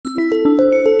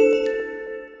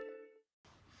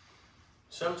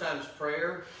Sometimes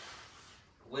prayer,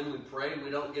 when we pray, we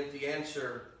don't get the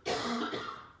answer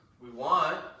we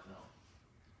want. No.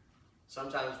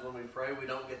 Sometimes when we pray, we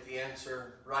don't get the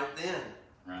answer right then.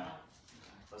 Right.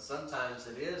 But sometimes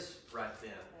it is right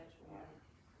then.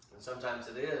 And sometimes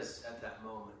it is at that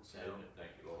moment. So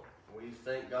Thank you, Lord. we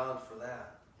thank God for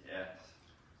that. Yes.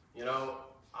 You know,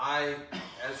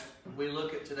 as we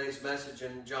look at today's message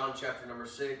in John chapter number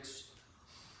 6,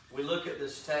 we look at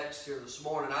this text here this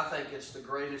morning. I think it's the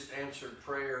greatest answered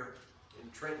prayer in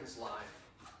Trenton's life,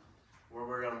 where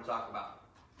we're going to talk about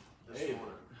this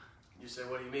morning. You say,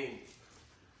 what do you mean?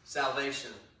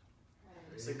 Salvation.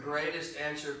 It's the greatest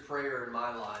answered prayer in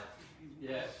my life.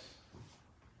 Yes.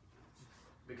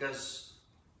 Because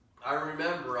I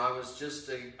remember I was just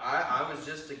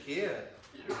a kid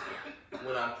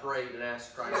when I prayed and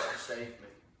asked Christ to save me.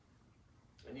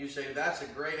 And you say, that's a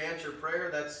great answered prayer?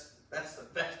 That's the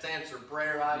best answered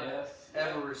prayer I've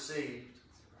ever received.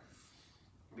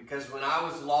 Because when I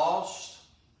was lost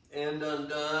and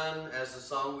undone, as the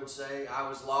song would say, I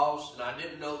was lost and I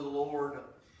didn't know the Lord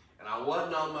and I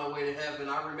wasn't on my way to heaven.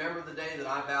 I remember the day that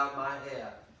I bowed my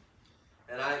head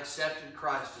and I accepted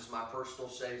Christ as my personal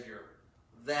Savior.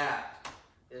 That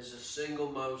is the single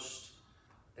most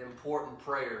important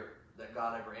prayer that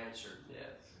God ever answered.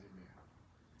 Yes.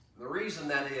 The reason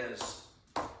that is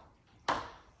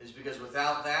because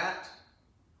without that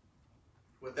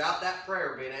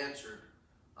prayer being answered,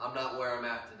 I'm not where I'm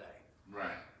at today. Right.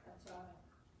 That's right.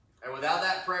 And without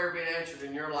that prayer being answered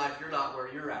in your life, you're not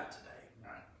where you're at today.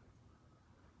 Right.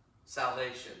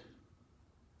 Salvation.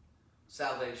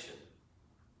 Salvation.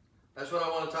 That's what I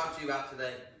want to talk to you about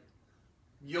today.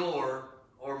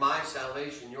 My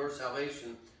salvation, your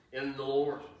salvation in the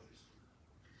Lord.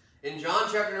 In John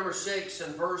chapter number 6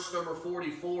 and verse number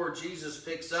 44, Jesus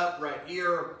picks up right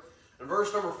here. In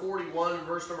verse number 41 and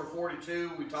verse number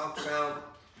 42, we talked about,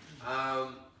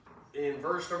 in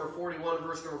verse number 41 and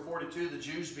verse number 42, the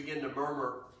Jews begin to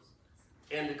murmur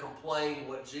and to complain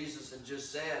what Jesus had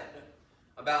just said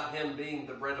about him being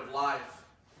the bread of life,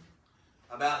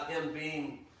 about him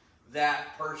being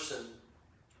that person.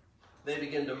 They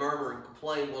begin to murmur and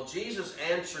complain. Well, Jesus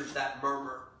answers that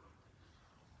murmur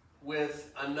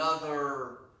with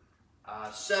another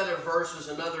set of verses,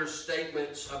 another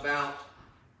statements about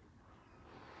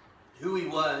who he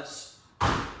was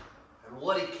and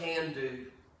what he can do.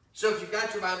 So if you've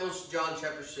got your Bibles, John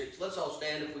chapter 6, let's all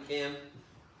stand if we can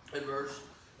in verse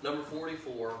number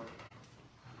 44.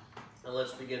 And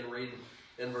let's begin reading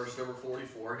in verse number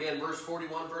 44. Again, verse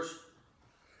 41, verse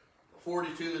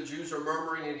 42, the Jews are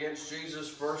murmuring against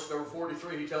Jesus. Verse number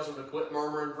 43, he tells them to quit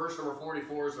murmuring. Verse number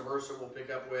 44 is the verse that we'll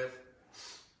pick up with.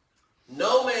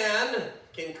 No man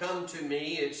can come to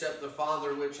me except the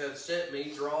Father which hath sent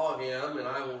me draw him, and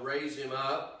I will raise him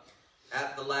up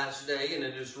at the last day. And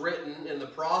it is written in the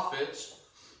prophets,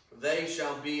 they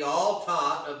shall be all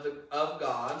taught of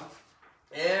God.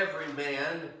 Every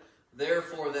man,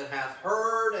 therefore, that hath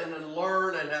heard and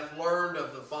hath learned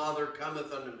of the Father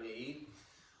cometh unto me.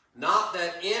 Not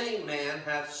that any man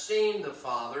hath seen the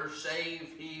Father, save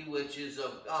he which is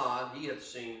of God, he hath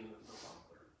seen the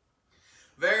Father.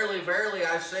 Verily, verily,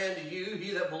 I say unto you,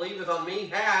 he that believeth on me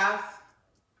hath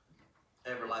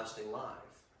everlasting life.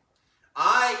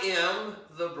 I am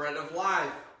the bread of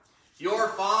life. Your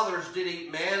fathers did eat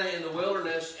manna in the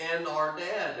wilderness and are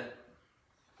dead.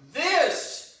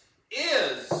 This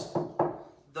is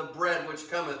the bread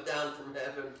which cometh down from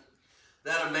heaven,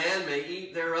 that a man may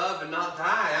eat thereof and not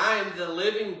die. I am the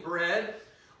living bread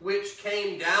which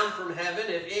came down from heaven.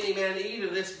 If any man eat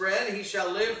of this bread, he shall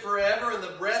live forever. And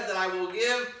the bread that I will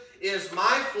give is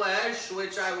my flesh,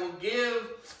 which I will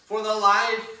give for the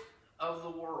life of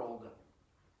the world.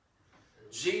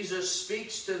 Jesus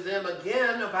speaks to them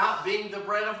again about being the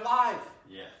bread of life.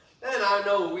 Yeah. And I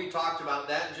know we talked about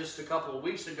that just a couple of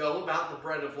weeks ago, about the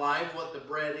bread of life, what the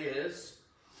bread is.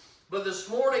 But this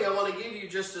morning I want to give you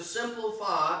just a simple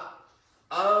thought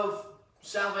of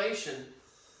salvation.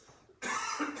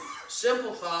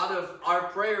 Simple thought of our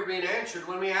prayer being answered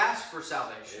when we ask for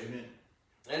salvation. Amen.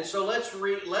 And so let's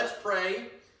pray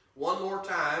one more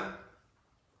time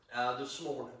this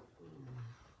morning.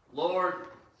 Lord,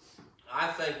 I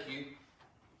thank you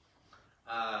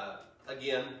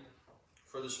again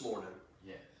for this morning.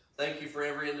 Yes. Thank you for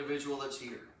every individual that's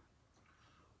here.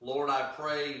 Lord, I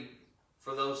pray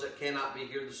for those that cannot be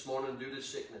here this morning due to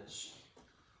sickness.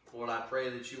 Lord, I pray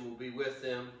that you will be with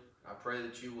them. I pray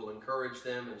that you will encourage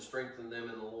them and strengthen them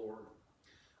in the Lord.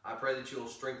 I pray that you will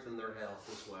strengthen their health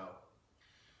as well.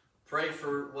 Pray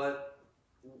for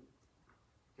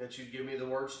that you give me the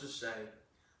words to say.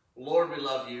 Lord, we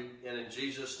love you, and in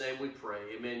Jesus' name we pray.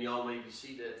 Amen. Y'all may be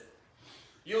seated.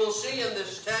 You will see in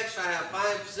this text, I have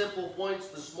 5 simple points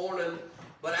this morning,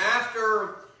 but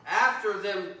after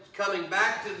them coming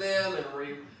back to them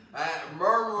and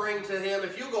murmuring to him,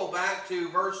 if you go back to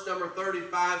verse number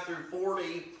 35 through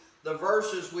 40, the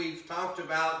verses we've talked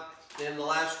about in the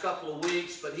last couple of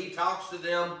weeks, but he talks to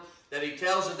them, that he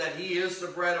tells them that he is the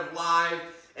bread of life,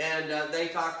 and they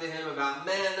talk to him about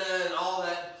manna and all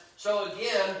that. So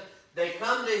again, they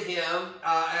come to him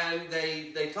and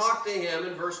they talk to him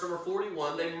in verse number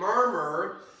 41. They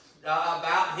murmur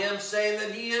about him saying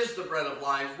that he is the bread of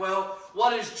life. Well,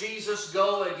 what does Jesus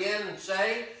go again and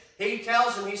say? He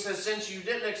tells them, he says, since you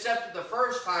didn't accept it the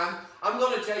first time, I'm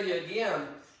going to tell you again.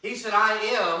 He said, I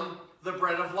am the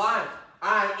bread of life.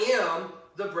 I am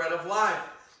the bread of life.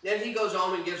 And he goes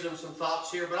on and gives them some thoughts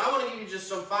here. But I want to give you just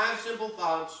some 5 simple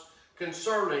thoughts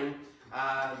concerning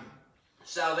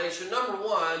salvation. Number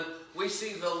 1, we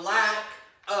see the lack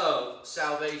of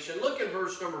salvation. Look at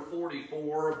verse number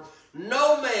 44.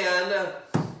 No man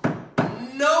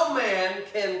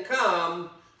can come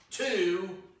to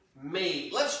me.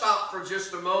 Let's stop for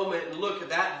just a moment and look at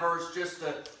that verse just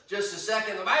a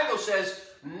second. The Bible says,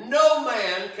 no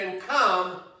man can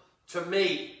come to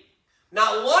me.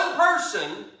 Not one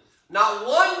person, not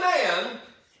one man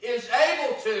is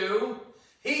able to.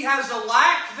 He has a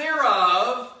lack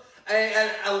thereof,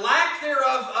 a lack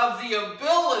thereof of the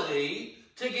ability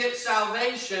to get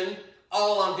salvation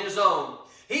all on his own.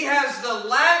 He has the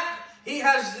lack, he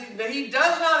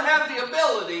does not have the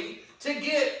ability to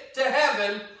get to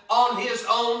heaven on his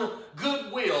own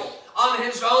goodwill, on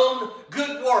his own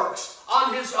good works,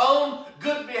 on his own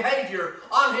good behavior,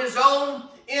 on his own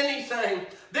anything.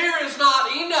 There is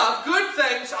not enough good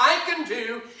things I can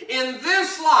do in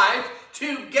this life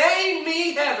to gain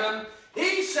me heaven.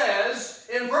 He says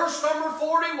in verse number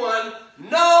 41,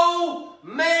 no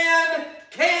man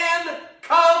can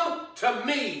come to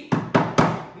me.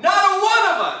 Not a one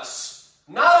of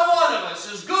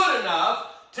us is good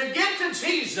enough to get to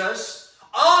Jesus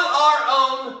on our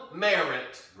own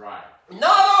merit. Right.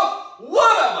 Not a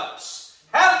one of us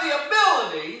have the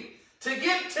ability to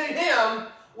get to him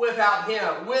without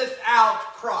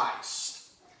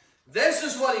Christ. This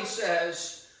is what he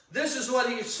says. This is what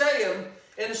he's saying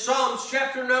in Psalms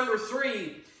chapter number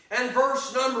 3 and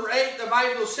verse number 8. The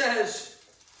Bible says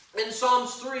in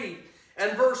Psalms 3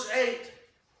 and verse 8,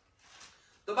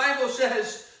 the Bible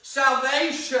says,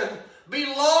 salvation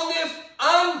belongeth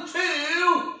unto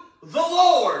the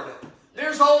Lord.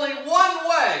 There's only one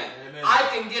way Amen. I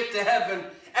can get to heaven,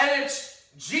 and it's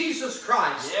Jesus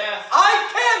Christ. Yes.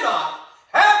 I cannot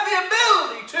have the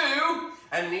ability to,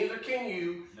 and neither can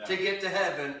you, to get to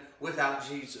heaven without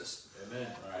Jesus. Amen.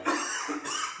 Right.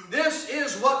 This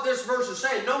is what this verse is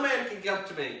saying. No man can get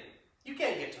to me. You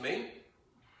can't get to me.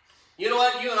 You know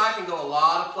what? You and I can go a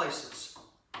lot of places.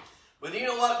 But you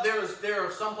know what? There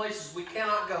are some places we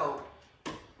cannot go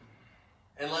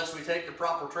unless we take the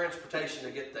proper transportation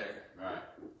to get there. Right.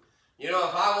 You know,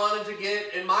 if I wanted to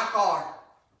get in my car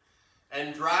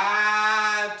and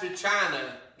drive to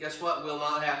China, guess what will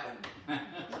not happen?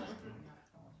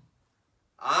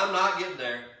 I'm not getting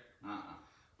there.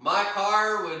 My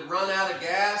car would run out of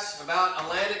gas about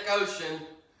Atlantic Ocean.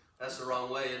 That's the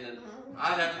wrong way, isn't it?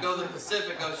 I'd have to go to the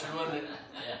Pacific Ocean, wouldn't it?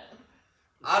 Yeah.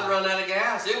 I'd run out of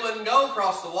gas. It wouldn't go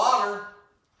across the water.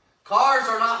 Cars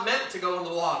are not meant to go in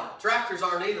the water. Tractors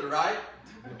aren't either, right?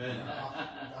 Amen.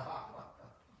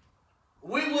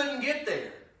 We wouldn't get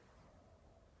there.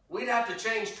 We'd have to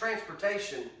change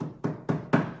transportation.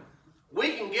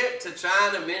 We can get to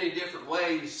China many different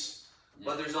ways,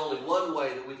 but there's only one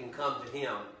way that we can come to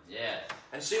him. Yeah.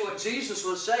 And see what Jesus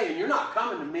was saying, you're not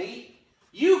coming to me.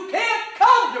 You can't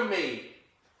come to me.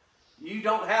 You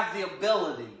don't have the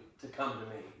ability to come to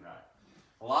me. Right.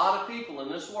 A lot of people in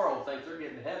this world think they're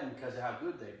getting to heaven because of how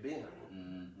good they've been,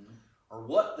 or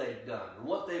what they've done, or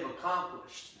what they've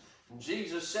accomplished. And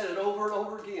Jesus said it over and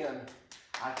over again.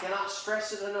 I cannot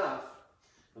stress it enough.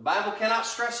 The Bible cannot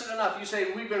stress it enough. You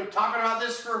say, we've been talking about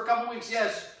this for a couple weeks.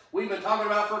 Yes, we've been talking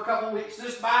about it for a couple weeks.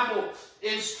 This Bible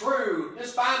is true.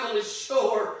 This Bible is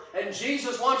sure. And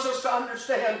Jesus wants us to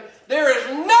understand there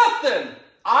is nothing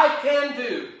I can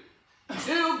do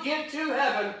to get to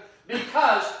heaven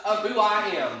because of who I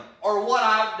am or what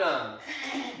I've done.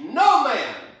 No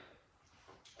man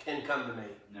can come to me.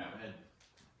 No.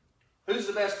 Who's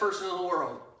the best person in the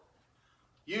world?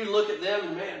 You look at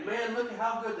them and man, look at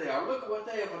how good they are. Look at what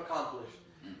they have accomplished.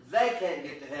 They can't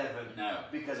get to heaven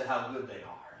because of how good they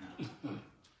are.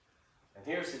 And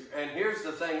here's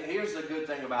the thing. Here's the good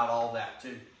thing about all that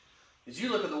too, is you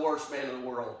look at the worst man in the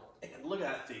world and look at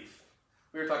that thief.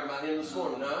 We were talking about him this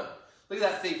morning, huh? Look at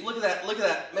that thief. Look at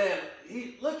that man.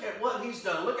 Look at what he's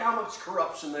done. Look at how much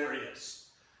corruption there is.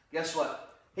 Guess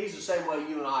what? He's the same way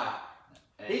you and I are.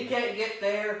 He can't get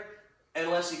there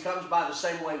unless he comes by the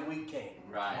same way we can.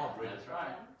 Right. That's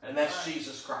right. And that's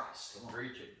Jesus Christ.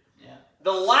 Preach it. Yeah.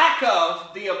 The lack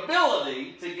of the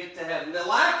ability to get to heaven. The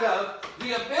lack of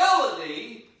the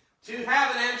ability to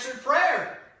have an answered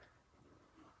prayer.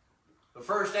 The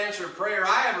first answered prayer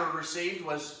I ever received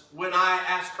was when I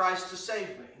asked Christ to save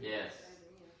me. Yes.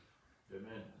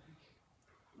 Amen.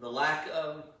 The lack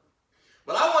of.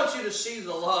 But I want you to see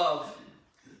the love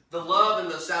and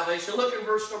the salvation. Look at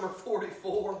verse number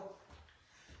 44.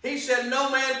 He said, no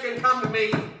man can come to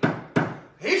me.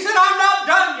 He said, I'm not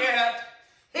done yet.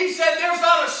 He said, there's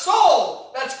not a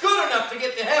soul that's good enough to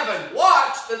get to heaven.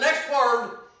 Watch the next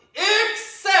word.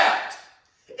 Except.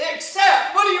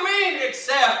 Except. What do you mean,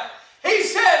 except? He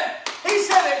said,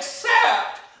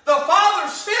 except the Father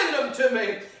send them to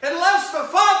me. Unless the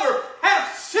Father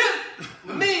hath sent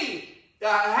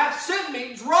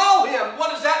me, draw him.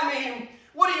 What does that mean?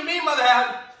 What do you mean by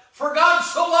that? For God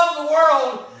so loved the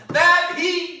world that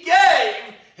he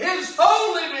gave his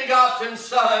only begotten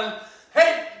Son.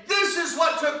 Hey, this is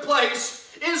what took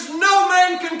place, is no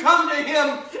man can come to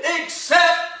him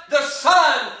except the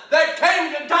Son that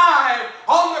came to die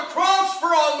on the cross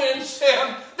for all men's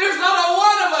sin. There's not a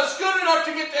one of us good enough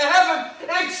to get to heaven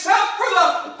except for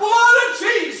the blood of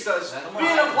Jesus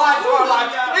being applied to our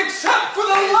life, except for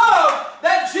the love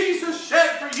that Jesus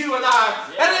shed for you and I.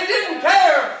 And he didn't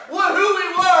care who we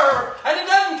were, and he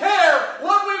doesn't care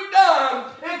what we've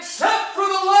done, except for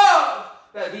the love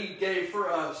that he gave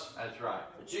for us. That's right.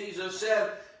 Jesus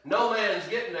said, no man's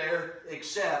getting there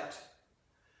except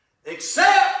That's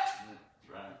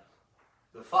right.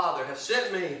 the Father has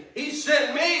sent me. He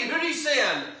sent me. Who did he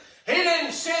send? He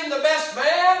didn't send the best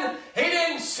man. He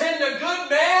didn't send a good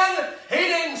man. He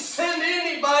didn't send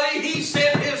anybody. He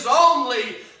sent his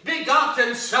only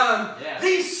begotten Son,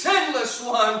 the sinless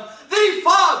one, the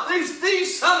Father, the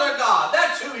Son of God.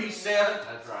 That's who he sent.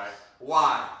 That's right.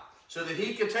 Why? So that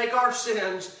he could take our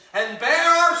sins and bear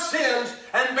our sins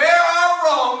and bear our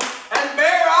wrongs and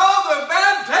bear all the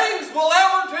bad things we'll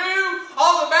ever do,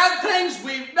 all the bad things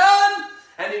we've done,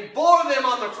 and he bore them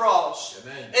on the cross.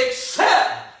 Amen.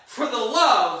 Except for the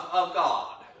love of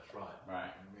God. That's right.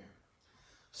 Right.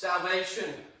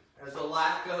 Salvation as a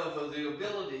lack of the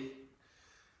ability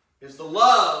is the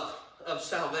love of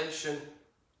salvation.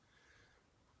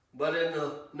 But in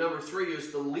the number 3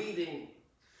 is the leading.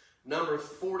 Number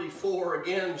 44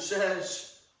 again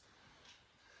says,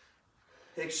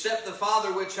 except the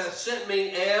Father which hath sent me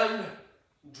and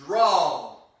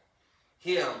draw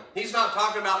him. He's not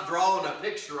talking about drawing a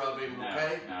picture of him,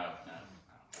 okay? No.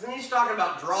 He's talking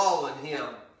about drawing him.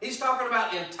 He's talking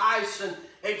about enticing.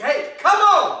 Hey, come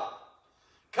on!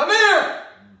 Come here!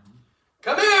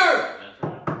 Come here!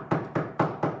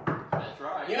 That's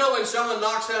right. You know when someone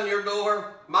knocks on your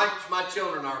door? My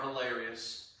children are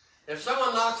hilarious. If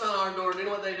someone knocks on our door, do you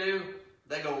know what they do?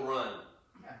 They go run.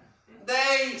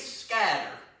 They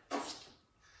scatter.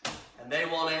 And they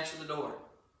won't answer the door.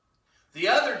 The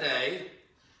other day,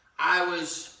 I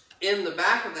was in the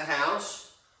back of the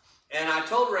house, and I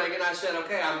told Reagan, I said,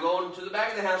 okay, I'm going to the back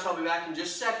of the house. I'll be back in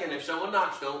just a second. If someone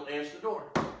knocks, don't answer the door.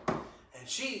 And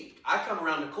I come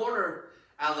around the corner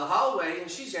out of the hallway, and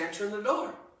she's answering the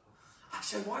door. I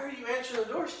said, why are you answering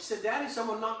the door? She said, Daddy,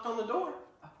 someone knocked on the door.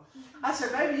 I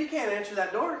said, baby, you can't answer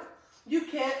that door. You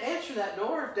can't answer that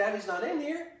door if Daddy's not in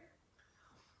here.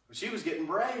 She was getting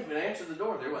brave and answered the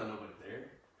door. There wasn't nobody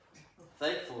there,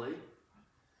 thankfully.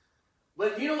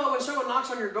 But you know what? When someone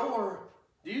knocks on your door,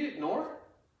 do you ignore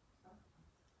it?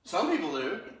 Some people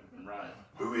do. Right.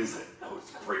 Who is it? Oh,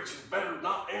 it's the preacher. Better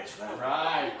not answer that.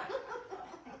 Right.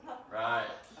 Right.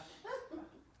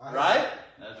 Right?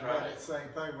 That's I right. had the same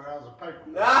thing when I was a paper.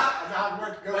 Ah. And I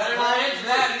went to go. Better not answer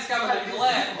that. He's coming to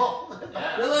collect.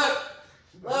 Yeah.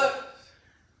 Look.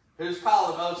 Who's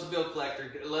calling? Oh, it's a bill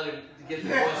collector. Let him get the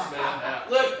voicemail.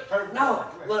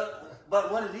 Look.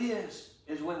 But what it is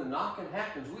when the knocking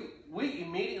happens, we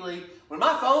immediately, when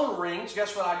my phone rings,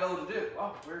 guess what I go to do?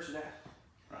 Oh, where's it at?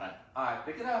 Right. All right,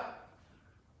 pick it up.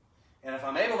 And if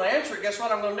I'm able to answer it, guess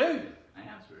what I'm going to do?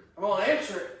 Answer it. I'm going to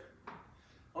answer it.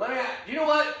 Well, do you know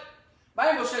what? The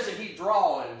Bible says that he's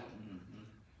drawing.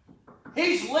 Mm-hmm.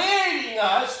 He's leading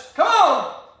us. Come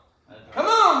on. That's right. Come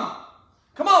on.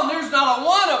 Come on. There's not a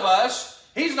one of us.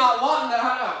 He's not wanting that.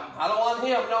 I don't want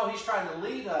him. No, he's trying to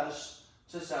lead us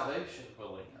to salvation.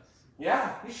 Willingness.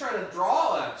 Yeah, he's trying to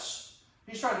draw us.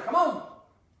 He's trying to, come on.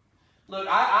 Look,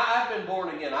 I've been born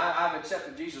again. I've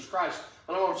accepted Jesus Christ.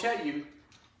 But I want to tell you,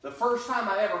 the first time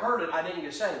I ever heard it, I didn't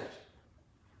get saved.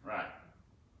 Right.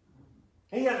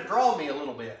 He had to draw me a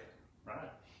little bit. Right.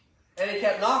 And he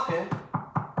kept knocking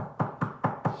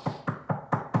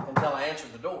until I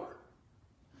answered the door.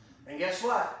 And guess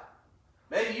what?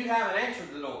 Maybe you haven't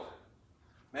answered the door.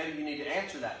 Maybe you need to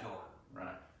answer that door.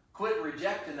 Right. Quit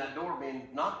rejecting that door being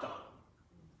knocked on.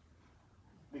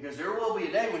 Because there will be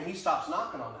a day when he stops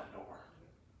knocking on that door.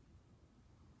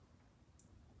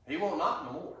 He won't knock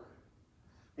no more.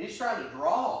 He's trying to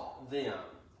draw them.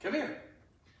 Come here.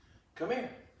 Come here.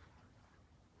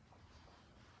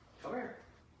 Come here.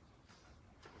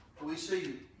 We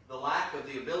see the lack of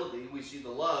the ability. We see the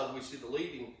love. We see the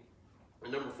leading.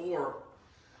 And number 4,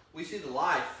 we see the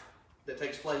life that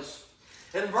takes place.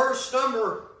 In verse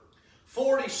number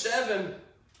 47,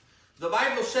 the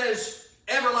Bible says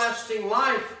everlasting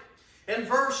life. In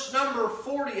verse number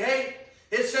 48,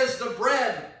 it says the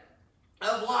bread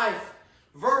of life.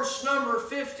 Verse number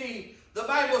 50, the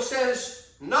Bible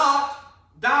says not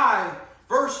die.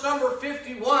 Verse number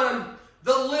 51,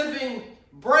 the living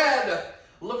bread.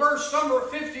 Verse number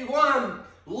 51,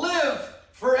 live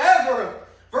forever.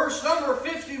 Verse number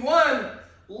 51,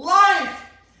 life.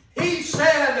 He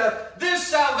said, this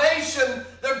salvation,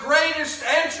 the greatest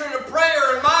answer to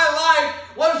prayer in my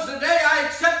life was the day I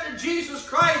accepted Jesus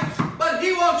Christ. But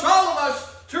He wants all of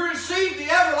us to receive the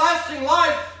everlasting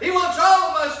life. He wants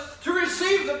all of us to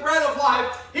receive the bread of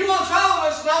life. He wants all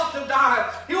of us not to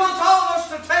die. He wants all of us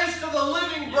to taste of the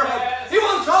living bread. Yes. He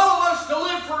wants all of us to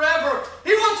live forever.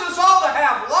 He wants us all to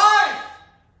have life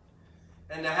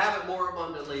and to have it more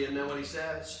abundantly. Isn't that what He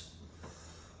says?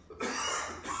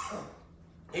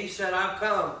 He said, I've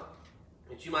come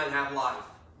that you might have life.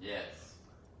 Yes.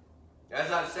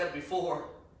 As I've said before,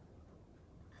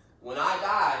 when I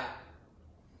die,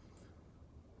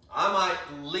 I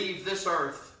might leave this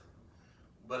earth,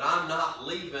 but I'm not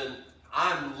leaving.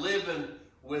 I'm living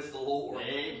with the Lord.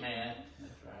 Amen.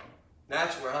 That's right.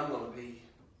 That's where I'm going to be.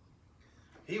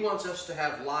 He wants us to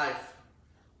have life.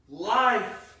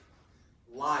 Life.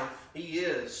 Life. He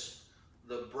is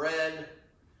the bread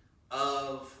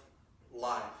of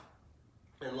life.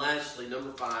 And lastly,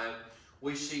 number 5,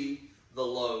 we see the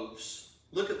loaves.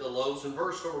 Look at the loaves. In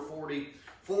verse number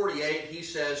 48, he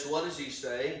says, what does he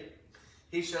say?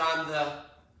 He said, I'm the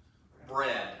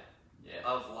bread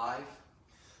of life.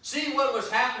 See, what was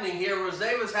happening here was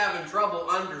they was having trouble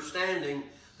understanding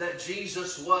that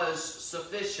Jesus was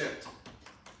sufficient.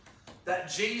 That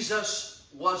Jesus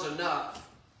was enough.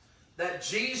 That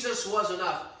Jesus was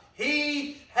enough.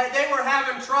 They were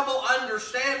having trouble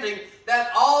understanding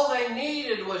that all they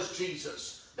needed was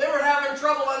Jesus. They were having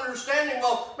trouble understanding,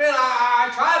 well, man, I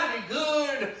try to be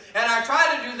good, and I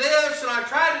try to do this, and I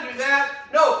try to do that.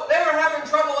 No, they were having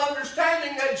trouble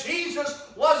understanding that Jesus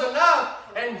was enough.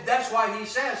 And that's why He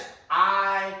says,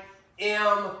 I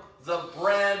am the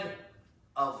bread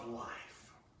of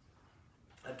life.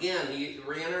 Again, He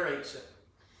reiterates it.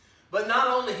 But not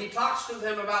only He talks to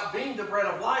them about being the bread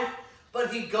of life,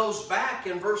 but He goes back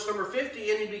in verse number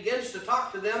 50 and He begins to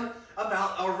talk to them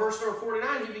about, or verse number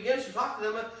 49, He begins to talk to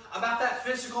them about that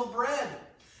physical bread.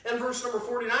 In verse number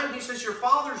 49, He says, your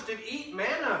fathers did eat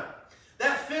manna,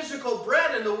 that physical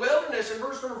bread in the wilderness, in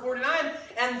verse number 49,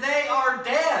 and they are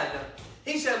dead.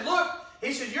 He said, look,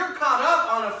 He said, you're caught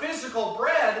up on a physical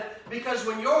bread because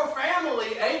when your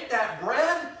family ate that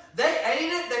bread, they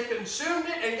ate it, they consumed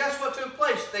it, and guess what took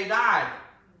place? They died.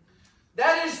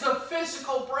 That is the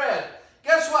physical bread.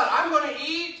 Guess what? I'm going to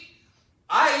eat.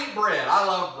 I eat bread. I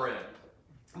love bread.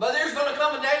 But there's going to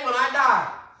come a day when I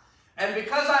die. And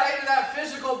because I ate that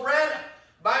physical bread,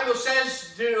 the Bible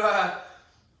says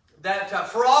that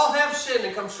for all have sinned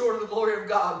and come short of the glory of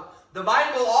God. The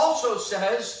Bible also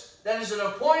says that it is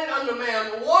appointed unto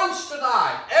man once to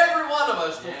die. Every one of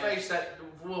us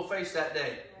will face that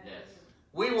day. Yes.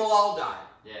 We will all die.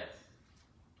 Yes.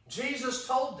 Jesus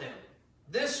told them,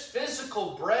 this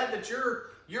physical bread that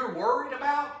you're worried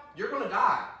about, you're going to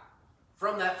die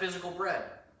from that physical bread.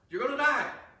 You're going to die.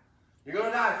 You're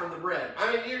going to die from the bread.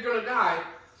 I mean, you're going to die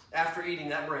after eating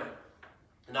that bread.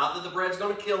 Not that the bread's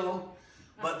going to kill them,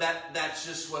 but that's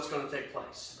just what's going to take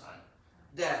place. Right.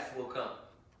 Death will come.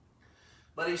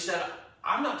 But He said,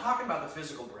 I'm not talking about the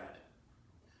physical bread.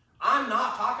 I'm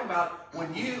not talking about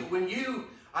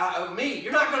me.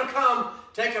 You're not going to come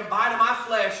take a bite of my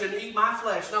flesh and eat my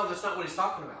flesh. No, that's not what He's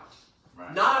talking about.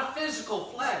 Right. Not a physical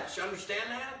flesh. You understand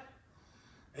that?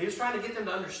 He was trying to get them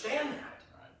to understand that.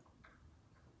 Right.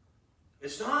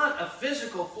 It's not a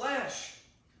physical flesh.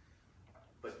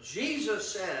 But Jesus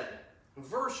said, in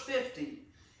verse 50,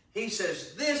 He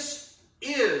says, this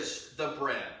is the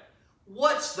bread.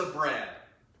 What's the bread?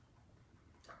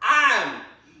 I'm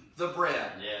the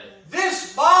bread. Yes.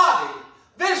 This body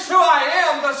This who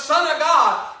I am, the Son of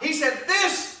God. He said,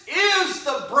 this is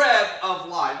the bread of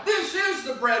life. This is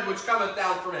the bread which cometh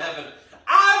down from heaven.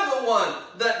 I'm the one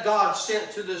that God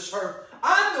sent to this earth.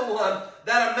 I'm the one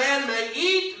that a man may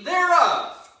eat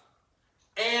thereof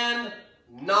and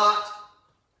not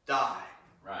die.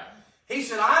 Right. He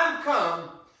said, I'm come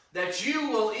that you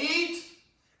will eat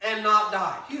and not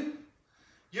die.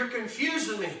 You're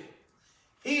confusing me.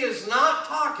 He is not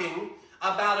talking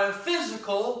about a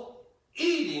physical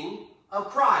eating of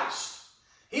Christ.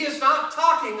 He is not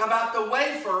talking about the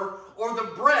wafer or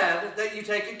the bread that you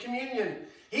take at communion.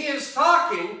 He is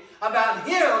talking about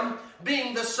Him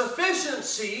being the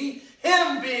sufficiency,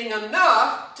 Him being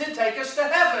enough to take us to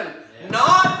heaven.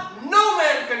 Yeah. No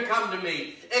man can come to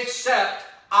me except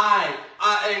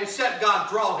except God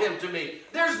draw him to me.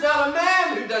 There's not a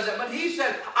man who does it, but He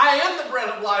said, I am the bread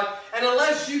of life, and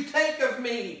unless you take of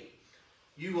me,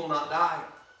 you will not die.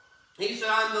 He said,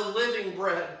 I'm the living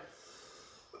bread.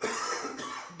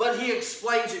 But He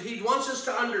explains it. He wants us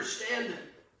to understand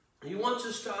it. He wants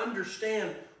us to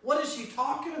understand, what is He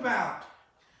talking about?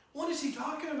 What is He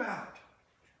talking about?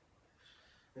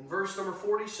 In verse number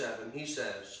 47, He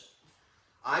says,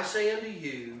 I say unto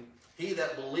you, he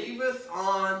that believeth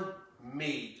on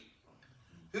me.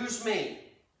 Who's me?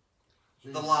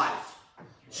 Jesus. The life.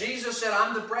 Jesus said,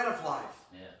 I'm the bread of life.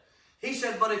 Yeah. He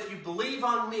said, but if you believe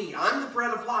on me, I'm the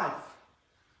bread of life,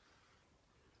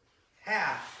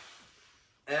 have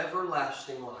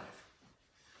everlasting life.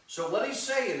 So what He's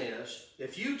saying is,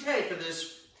 if you take of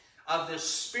this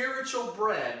spiritual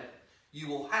bread, you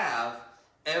will have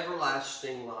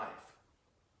everlasting life.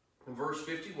 In verse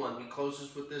 51, He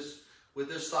closes with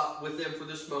this thought with them for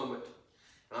this moment.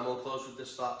 And I'm going to close with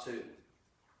this thought too.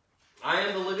 I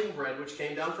am the living bread which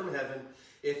came down from heaven.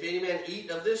 If any man eat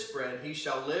of this bread, he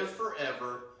shall live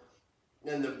forever.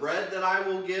 And the bread that I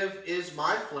will give is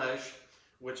my flesh,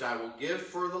 which I will give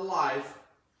for the life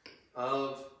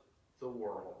of the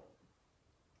world.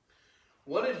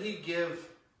 What did He give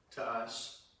to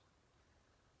us?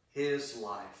 His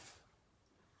life.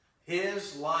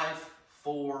 His life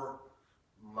for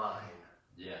mine.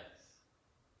 Yes.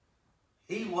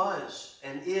 He was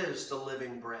and is the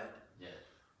living bread. Yes.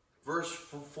 Verse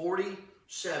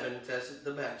 47 says it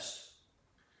the best.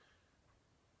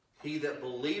 He that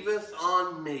believeth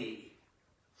on me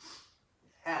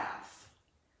hath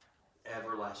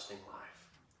everlasting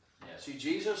life. Yes. See,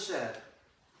 Jesus said,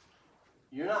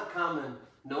 you're not coming,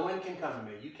 no one can come to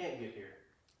me. You can't get here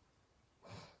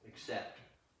except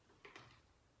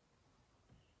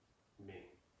me.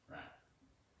 Right.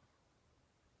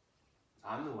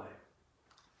 I'm the way.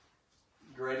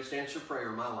 Greatest answer prayer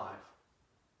in my life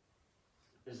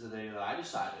is the day that I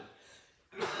decided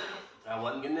I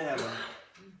wasn't getting to heaven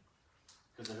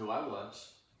because of who I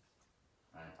was.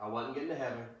 Right. I wasn't getting to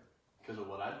heaven because of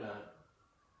what I'd done.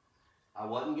 I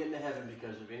wasn't getting to heaven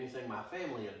because of anything my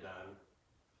family had done.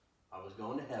 I was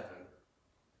going to heaven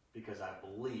because I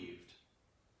believed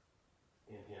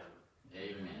in Him.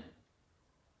 Amen.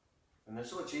 And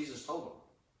that's what Jesus told them.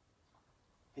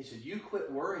 He said, you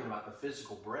quit worrying about the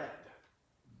physical bread.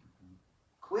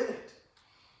 Quit it.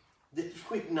 Did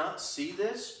we not see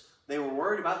this? They were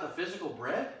worried about the physical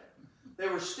bread. They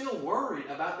were still worried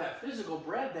about that physical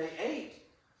bread they ate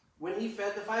when He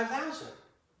fed the 5,000.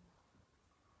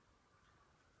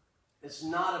 It's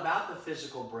not about the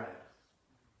physical bread.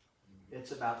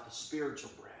 It's about the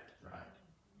spiritual bread. Right.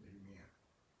 Amen.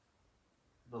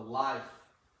 The life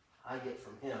I get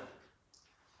from Him.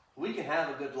 We can have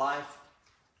a good life.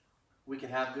 We can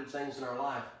have good things in our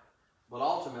life. But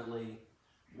ultimately,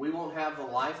 we won't have the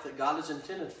life that God has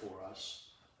intended for us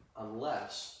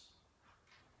unless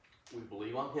we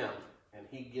believe on Him and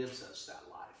He gives us that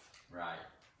life. Right.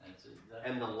 That's it.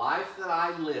 And the life that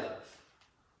I live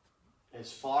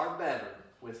is far better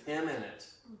with Him in it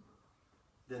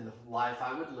than the life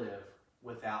I would live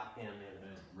without Him in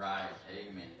it. Right.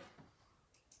 Amen.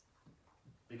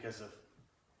 Because of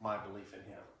my belief in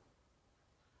Him.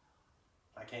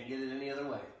 I can't get it any other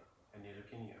way, and neither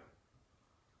can you.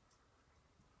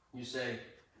 You say,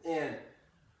 and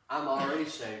I'm already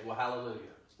saved. Well, hallelujah.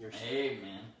 You're saved.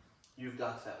 Amen. You've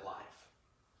got that life.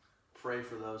 Pray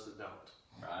for those that don't.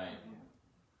 Right.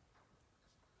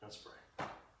 Let's pray.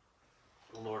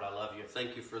 Lord, I love You.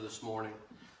 Thank You for this morning.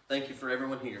 Thank You for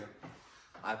everyone here.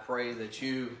 I pray that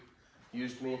You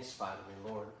used me in spite of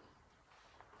me, Lord.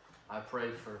 I pray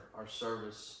for our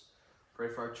service. Pray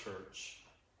for our church.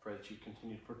 Pray that You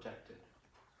continue to protect it.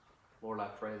 Lord, I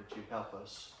pray that You help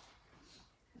us.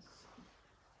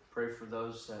 Pray for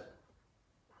those that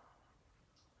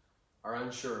are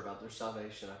unsure about their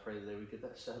salvation. I pray that they would get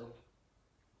that settled.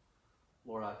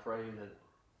 Lord, I pray that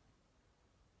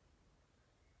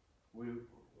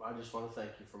I just want to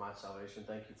thank you for my salvation.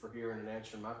 Thank you for hearing and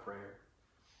answering my prayer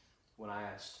when I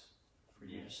asked for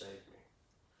you to save me.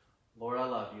 Lord, I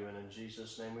love you, and in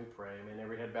Jesus' name we pray. Amen.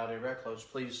 Every head bowed, every eye closed.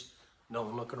 Please, no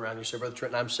one looking around. You say, Brother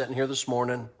Trenton, I'm sitting here this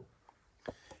morning,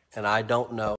 and I don't know.